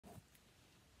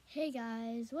Hey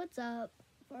guys, what's up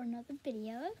for another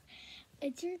video?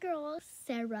 It's your girl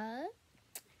Sarah,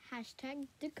 hashtag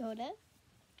Dakota,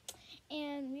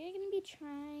 and we're gonna be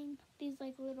trying these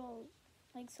little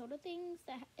soda things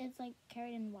that it's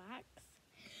carried in wax.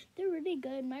 They're really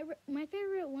good. My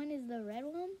favorite one is the red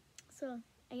one. So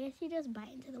I guess you just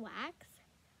bite into the wax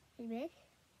like this.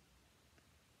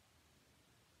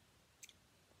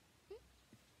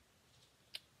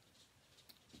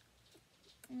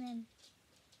 And then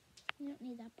you don't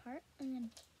need that part, and then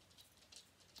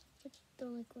the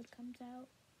liquid comes out.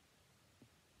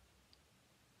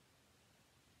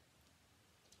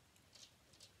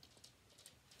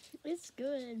 It's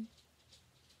good.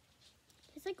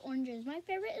 It's like oranges. My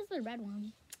favorite is the red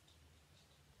one.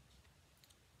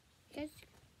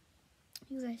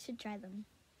 You guys should try them.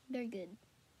 They're good.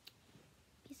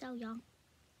 Peace out, y'all.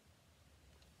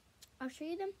 I'll show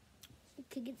you them. You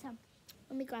could get some.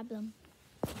 Let me grab them.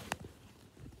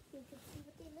 So you can see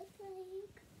what they look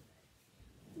like.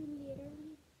 You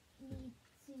literally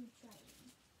need to try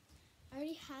them. I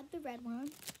already had the red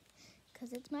one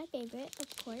because it's my favorite,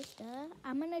 of course.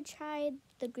 I'm gonna try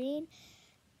the green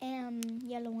and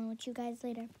yellow one with you guys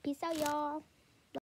later. Peace out, y'all.